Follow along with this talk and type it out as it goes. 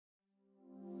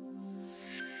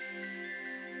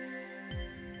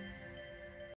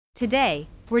Today,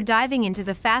 we're diving into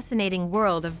the fascinating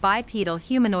world of bipedal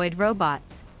humanoid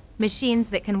robots, machines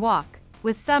that can walk,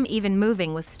 with some even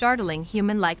moving with startling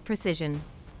human-like precision.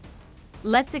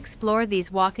 Let's explore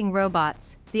these walking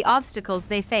robots, the obstacles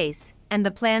they face, and the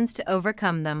plans to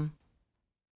overcome them.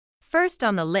 First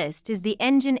on the list is the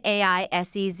Engine AI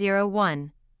SE01,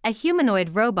 a humanoid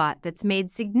robot that's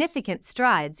made significant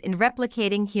strides in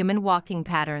replicating human walking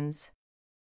patterns.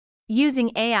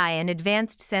 Using AI and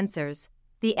advanced sensors,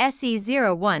 the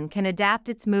SE01 can adapt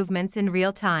its movements in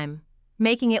real time,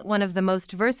 making it one of the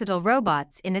most versatile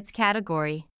robots in its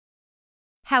category.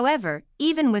 However,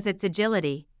 even with its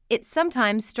agility, it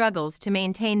sometimes struggles to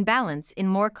maintain balance in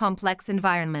more complex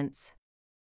environments.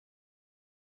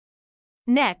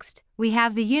 Next, we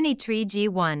have the Unitree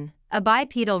G1, a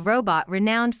bipedal robot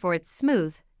renowned for its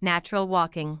smooth, natural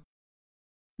walking.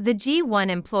 The G1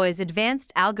 employs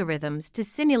advanced algorithms to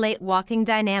simulate walking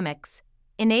dynamics,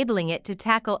 enabling it to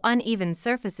tackle uneven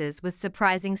surfaces with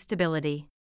surprising stability.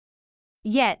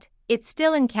 Yet, it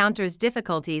still encounters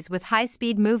difficulties with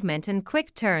high-speed movement and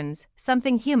quick turns,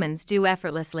 something humans do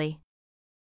effortlessly.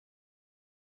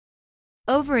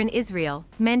 Over in Israel,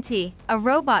 Mentee, a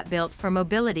robot built for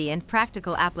mobility and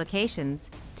practical applications,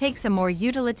 takes a more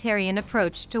utilitarian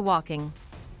approach to walking.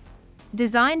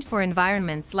 Designed for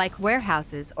environments like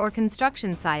warehouses or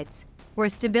construction sites, where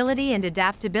stability and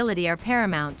adaptability are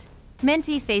paramount,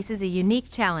 Mentee faces a unique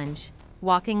challenge: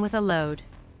 walking with a load.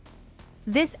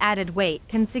 This added weight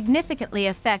can significantly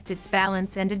affect its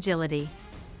balance and agility.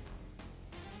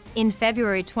 In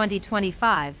February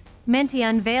 2025, Mentee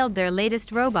unveiled their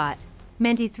latest robot,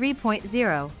 Mentee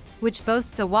 3.0, which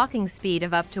boasts a walking speed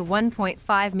of up to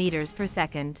 1.5 meters per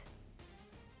second.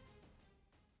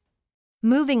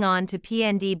 Moving on to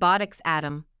PNDBotics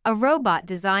Adam, a robot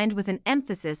designed with an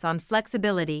emphasis on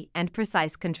flexibility and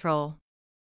precise control.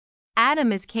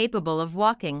 Adam is capable of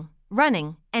walking,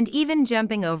 running, and even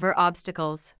jumping over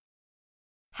obstacles.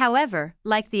 However,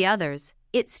 like the others,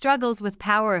 it struggles with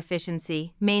power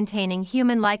efficiency, maintaining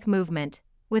human-like movement,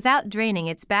 without draining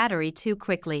its battery too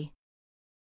quickly.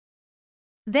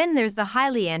 Then there's the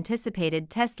highly anticipated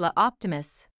Tesla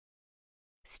Optimus.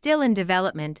 Still in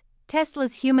development,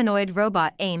 Tesla's humanoid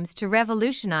robot aims to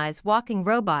revolutionize walking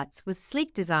robots with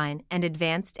sleek design and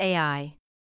advanced AI.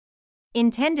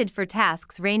 Intended for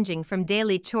tasks ranging from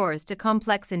daily chores to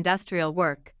complex industrial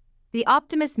work, the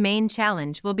Optimus' main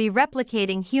challenge will be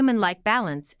replicating human-like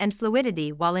balance and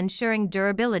fluidity while ensuring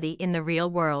durability in the real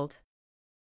world.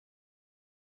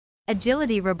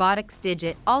 Agility Robotics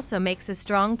Digit also makes a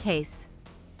strong case.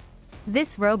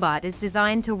 This robot is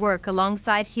designed to work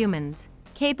alongside humans,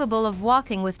 capable of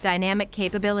walking with dynamic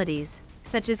capabilities,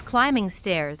 such as climbing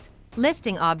stairs,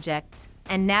 lifting objects,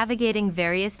 and navigating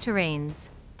various terrains.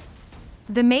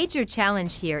 The major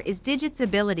challenge here is Digit's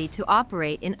ability to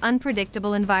operate in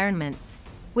unpredictable environments,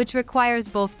 which requires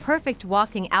both perfect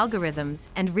walking algorithms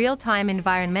and real-time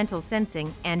environmental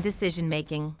sensing and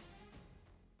decision-making.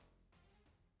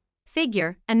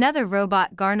 Figure, another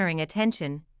robot garnering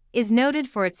attention, is noted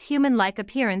for its human-like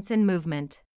appearance and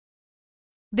movement.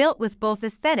 Built with both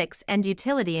aesthetics and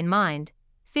utility in mind,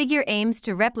 Figure aims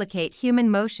to replicate human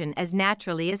motion as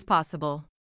naturally as possible.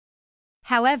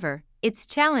 However, its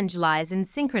challenge lies in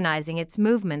synchronizing its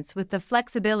movements with the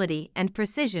flexibility and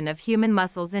precision of human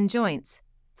muscles and joints,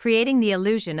 creating the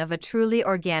illusion of a truly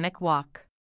organic walk.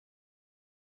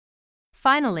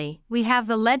 Finally, we have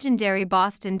the legendary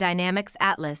Boston Dynamics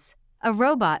Atlas, a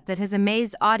robot that has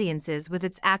amazed audiences with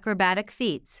its acrobatic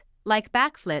feats, like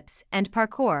backflips and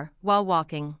parkour, while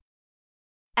walking.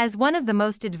 As one of the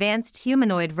most advanced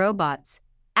humanoid robots,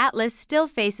 Atlas still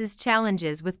faces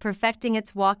challenges with perfecting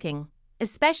its walking,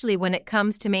 especially when it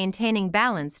comes to maintaining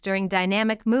balance during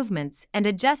dynamic movements and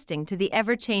adjusting to the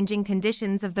ever-changing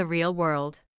conditions of the real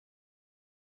world.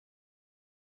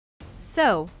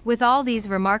 So, with all these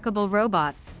remarkable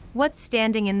robots, what's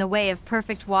standing in the way of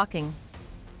perfect walking?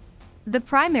 The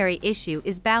primary issue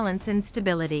is balance and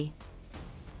stability.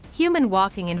 Human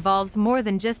walking involves more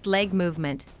than just leg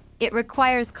movement. It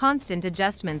requires constant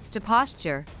adjustments to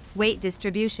posture, weight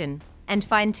distribution, and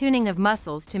fine-tuning of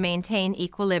muscles to maintain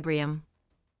equilibrium.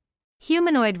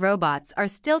 Humanoid robots are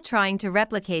still trying to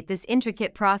replicate this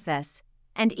intricate process,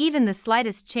 and even the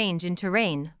slightest change in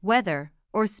terrain, weather,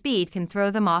 or speed can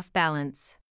throw them off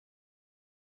balance.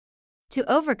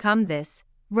 To overcome this,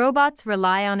 robots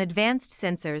rely on advanced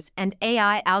sensors and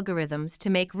AI algorithms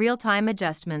to make real-time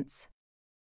adjustments.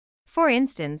 For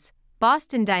instance,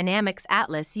 Boston Dynamics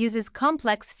Atlas uses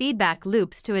complex feedback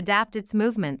loops to adapt its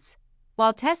movements,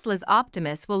 while Tesla's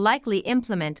Optimus will likely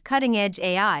implement cutting-edge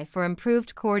AI for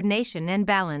improved coordination and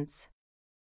balance.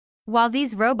 While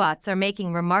these robots are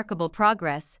making remarkable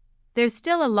progress, there's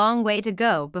still a long way to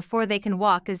go before they can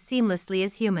walk as seamlessly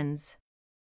as humans.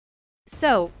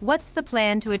 So, what's the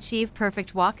plan to achieve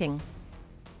perfect walking?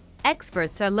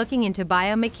 Experts are looking into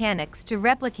biomechanics to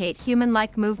replicate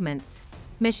human-like movements,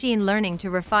 machine learning to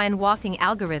refine walking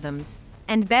algorithms,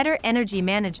 and better energy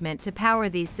management to power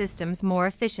these systems more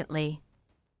efficiently.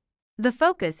 The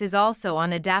focus is also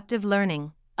on adaptive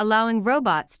learning, allowing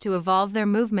robots to evolve their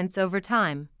movements over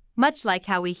time, much like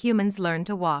how we humans learn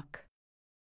to walk.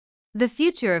 The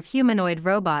future of humanoid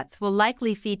robots will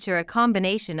likely feature a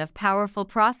combination of powerful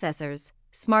processors,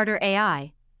 smarter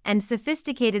AI, and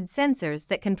sophisticated sensors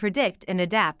that can predict and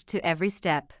adapt to every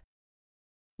step.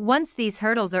 Once these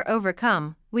hurdles are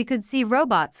overcome, we could see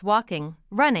robots walking,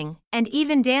 running, and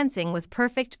even dancing with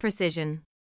perfect precision.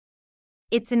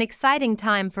 It's an exciting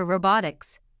time for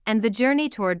robotics, and the journey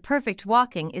toward perfect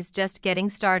walking is just getting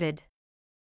started.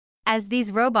 As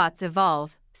these robots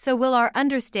evolve, so will our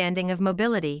understanding of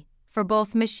mobility, for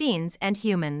both machines and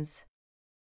humans.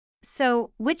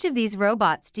 So, which of these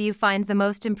robots do you find the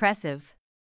most impressive?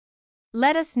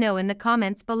 Let us know in the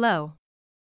comments below.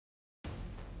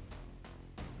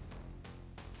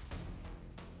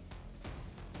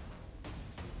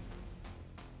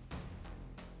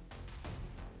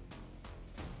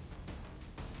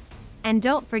 And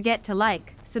don't forget to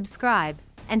like, subscribe,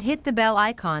 and hit the bell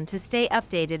icon to stay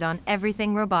updated on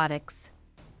everything robotics.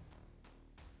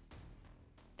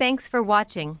 Thanks for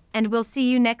watching, and we'll see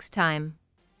you next time.